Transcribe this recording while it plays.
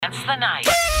It's the night.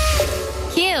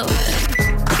 Cute.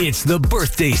 It's the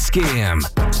birthday scam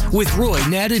with Roy,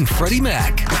 Nat, and Freddie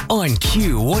Mac on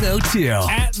Q102.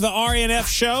 At the RNF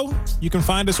show, you can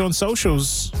find us on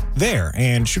socials there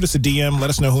and shoot us a DM. Let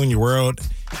us know who in your world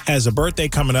has a birthday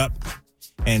coming up.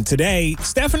 And today,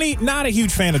 Stephanie, not a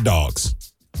huge fan of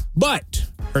dogs, but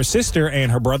her sister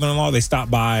and her brother-in-law, they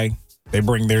stop by. They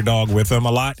bring their dog with them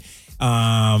a lot.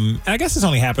 And I guess it's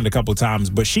only happened a couple of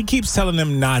times, but she keeps telling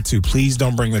them not to. Please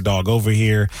don't bring the dog over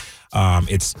here.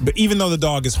 But even though the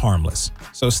dog is harmless.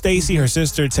 So Stacy, her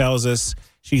sister, tells us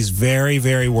she's very,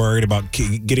 very worried about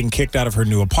getting kicked out of her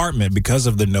new apartment because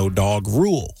of the no dog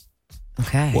rule.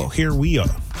 Okay. Well, here we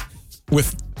are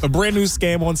with a brand new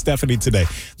scam on Stephanie today.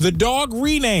 The dog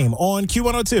rename on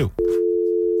Q102.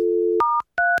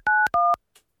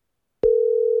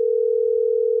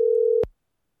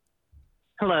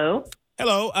 Hello.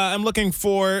 Hello. I'm looking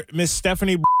for Miss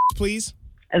Stephanie, please.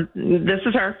 This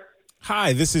is her.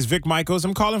 Hi, this is Vic Michaels.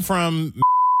 I'm calling from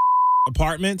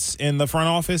apartments in the front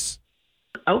office.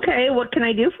 Okay, what can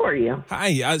I do for you?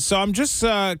 Hi. So I'm just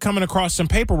coming across some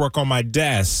paperwork on my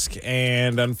desk,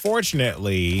 and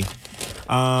unfortunately,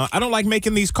 I don't like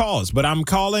making these calls, but I'm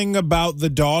calling about the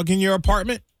dog in your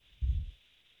apartment.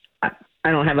 I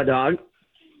don't have a dog.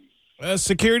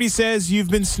 Security says you've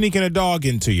been sneaking a dog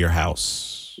into your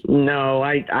house. No,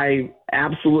 I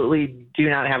absolutely do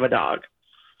not have a dog.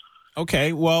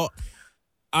 Okay, well,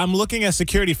 I'm looking at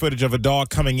security footage of a dog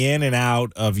coming in and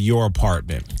out of your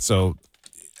apartment. So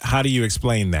how do you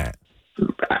explain that?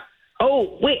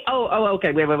 Oh, wait. Oh,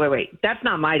 okay. Wait. That's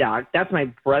not my dog. That's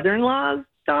my brother-in-law's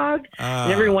dog.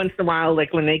 And every once in a while,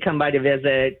 like when they come by to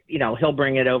visit, he'll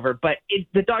bring it over. But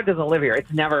the dog doesn't live here.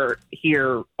 It's never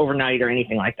here overnight or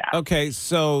anything like that. Okay,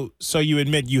 so you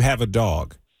admit you have a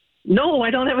dog. No, I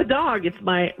don't have a dog. It's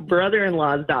my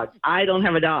brother-in-law's dog. I don't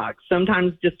have a dog.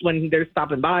 Sometimes just when they're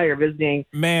stopping by or visiting,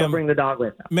 they'll bring the dog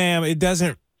with them. Ma'am, it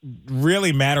doesn't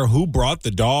really matter who brought the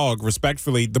dog,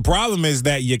 respectfully. The problem is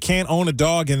that you can't own a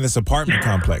dog in this apartment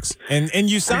complex.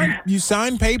 And you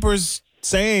signed papers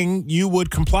saying you would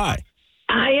comply.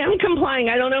 I am complying.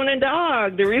 I don't own a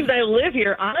dog. The reason I live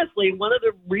here, honestly, one of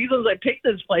the reasons I picked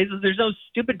this place is there's no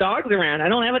stupid dogs around. I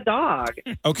don't have a dog.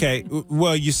 Okay,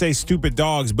 well, you say stupid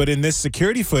dogs, but in this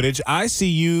security footage, I see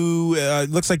you,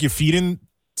 looks like you're feeding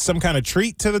some kind of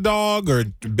treat to the dog or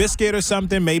biscuit or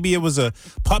something. Maybe it was a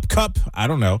pup cup. I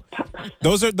don't know.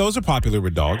 Those are popular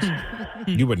with dogs.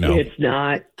 You would know. It's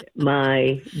not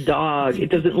my dog.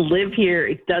 It doesn't live here.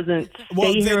 It doesn't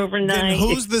stay here overnight. Then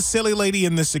who's the silly lady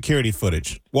in the security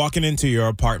footage walking into your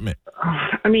apartment?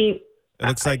 I mean, it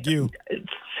looks like you.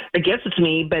 I guess it's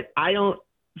me, but I don't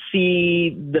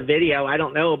see the video. I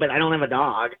don't know, but I don't have a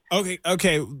dog.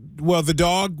 Okay. Well, the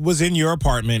dog was in your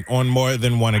apartment on more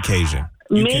than one occasion.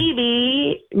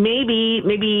 Maybe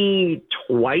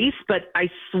twice, but I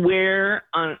swear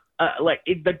on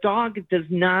the dog does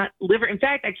not live here. In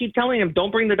fact, I keep telling him,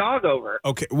 don't bring the dog over.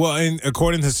 Okay, well, and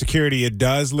according to security, it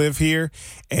does live here,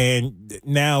 and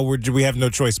now we have no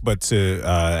choice but to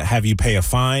have you pay a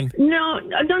fine. No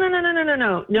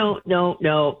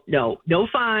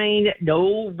fine,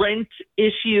 no rent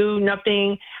issue,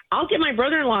 nothing. I'll get my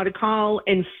brother-in-law to call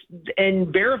and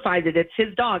verify that it's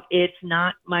his dog. It's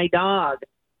not my dog.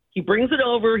 He brings it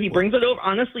over.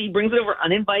 Honestly, he brings it over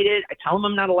uninvited. I tell him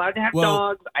I'm not allowed to have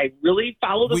dogs. I really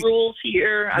follow the rules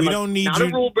here. I'm not a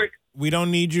rule breaker. We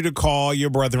don't need you to call your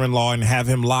brother-in-law and have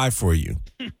him lie for you.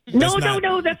 No,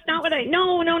 that's not what I.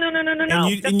 No.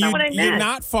 That's not what I meant. You're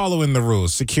not following the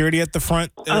rules. Security at the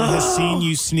front has seen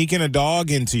you sneaking a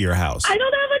dog into your house. I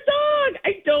don't have a dog.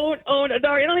 I don't own a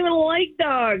dog. I don't even like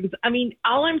dogs. I mean,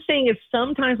 all I'm saying is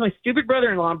sometimes my stupid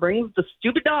brother-in-law brings the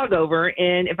stupid dog over,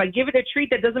 and if I give it a treat,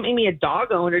 that doesn't make me a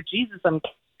dog owner. Jesus, I'm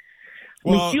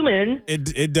human.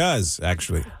 It does,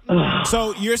 actually.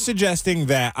 So you're suggesting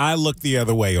that I look the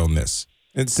other way on this,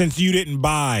 and since you didn't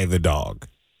buy the dog.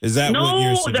 Is that what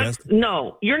you're suggesting?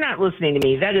 No, you're not listening to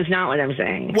me. That is not what I'm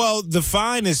saying. Well, the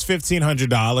fine is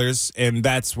 $1,500, and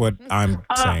that's what I'm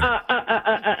saying.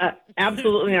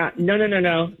 Absolutely not.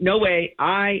 No. No way.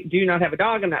 I do not have a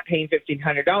dog. I'm not paying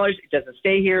 $1,500. It doesn't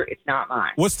stay here. It's not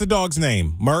mine. What's the dog's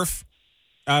name? Murph?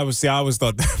 I always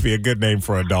thought that'd be a good name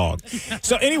for a dog.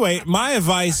 So anyway, my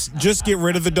advice, just get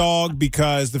rid of the dog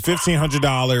because the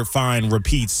 $1,500 fine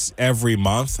repeats every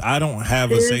month. I don't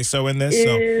have a say-so in this.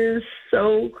 Is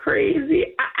so crazy.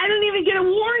 I don't even get a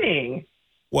warning.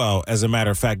 Well, as a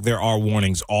matter of fact, there are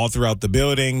warnings all throughout the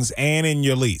buildings and in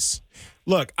your lease.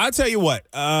 Look, I'll tell you what.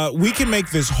 We can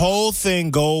make this whole thing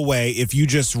go away if you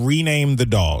just rename the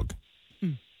dog.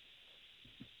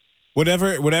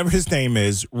 Whatever his name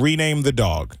is, rename the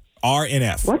dog.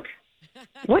 RNF.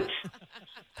 What?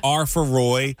 R for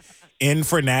Roy, N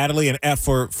for Natalie, and F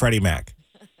for Freddie Mac.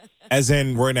 As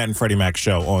in, Roy Nat and Freddie Mac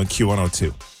show on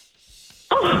Q102.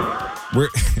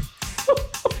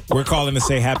 We're calling to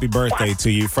say happy birthday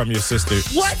to you from your sister,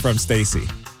 from Stacy.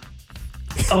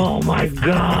 Oh, my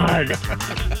God.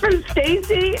 From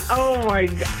Stacy? Oh, my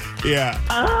God. Yeah.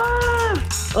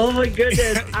 Oh, my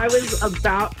goodness. I was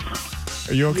about...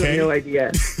 Are you okay? You have no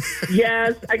idea.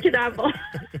 Yes, I cannot. I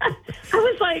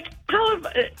was like,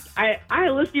 I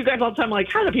listen to you guys all the time. I'm like,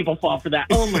 how do people fall for that?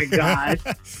 Oh, my God.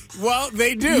 Well,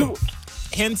 they do.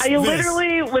 Hence I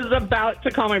literally was about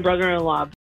to call my brother-in-law